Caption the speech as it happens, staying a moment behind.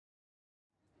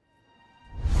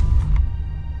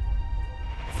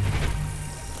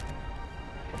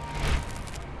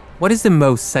What is the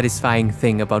most satisfying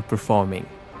thing about performing?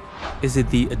 Is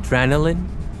it the adrenaline?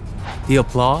 The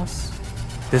applause?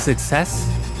 The success?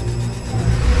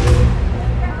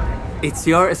 It's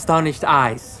your astonished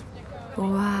eyes.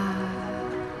 Wow.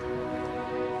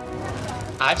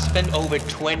 I've spent over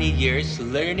 20 years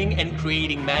learning and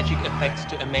creating magic effects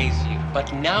to amaze you,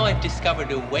 but now I've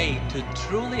discovered a way to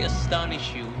truly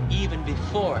astonish you even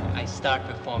before I start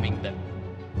performing them.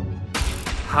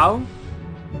 How?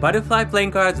 Butterfly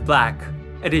Playing Cards Black,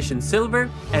 Edition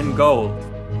Silver and Gold.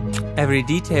 Every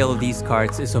detail of these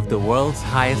cards is of the world's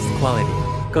highest quality.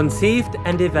 Conceived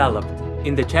and developed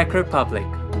in the Czech Republic,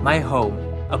 my home,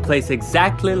 a place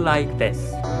exactly like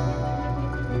this.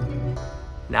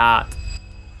 Not.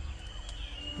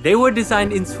 They were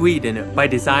designed in Sweden by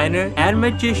designer and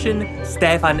magician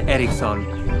Stefan Eriksson,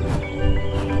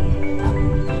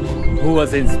 who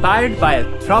was inspired by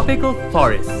a tropical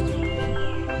forest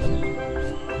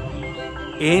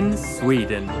in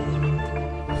Sweden.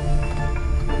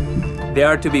 They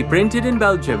are to be printed in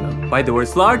Belgium by the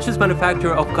world's largest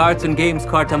manufacturer of cards and games,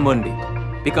 Carta Mundi,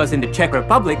 because in the Czech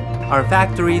Republic, our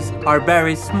factories are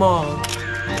very small.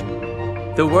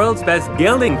 The world's best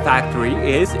gilding factory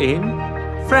is in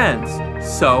France,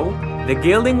 so the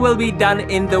gilding will be done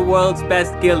in the world's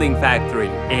best gilding factory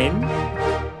in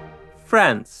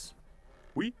France.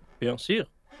 Oui, bien sûr.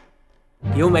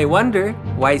 You may wonder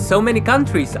why so many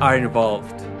countries are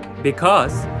involved.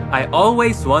 Because I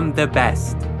always want the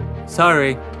best.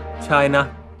 Sorry,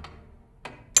 China.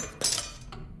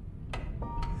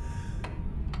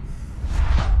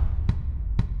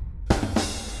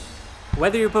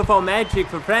 Whether you perform magic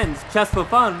for friends just for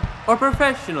fun or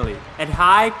professionally at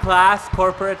high-class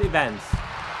corporate events.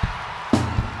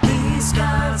 These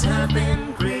cards have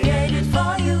been created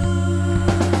for you.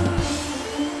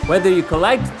 Whether you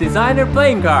collect designer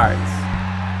playing cards.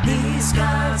 These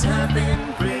cards have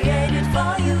been created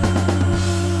for you.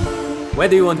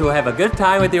 Whether you want to have a good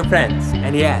time with your friends.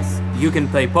 And yes, you can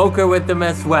play poker with them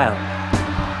as well.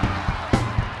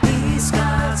 These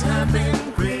cards have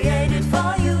been created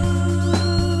for you.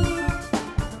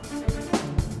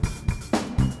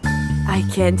 I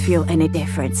can't feel any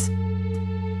difference.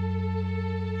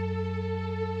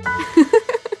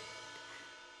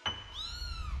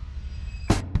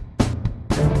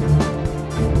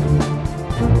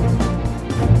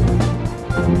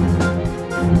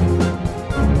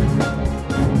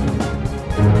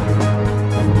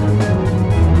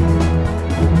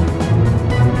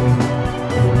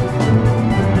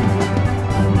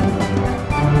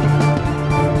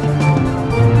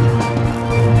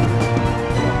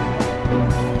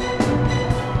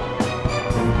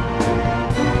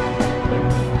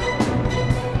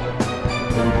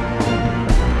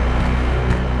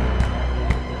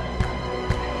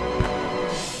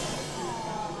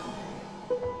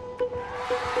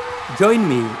 Join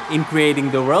me in creating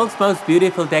the world's most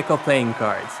beautiful deck of playing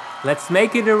cards. Let's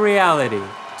make it a reality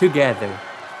together.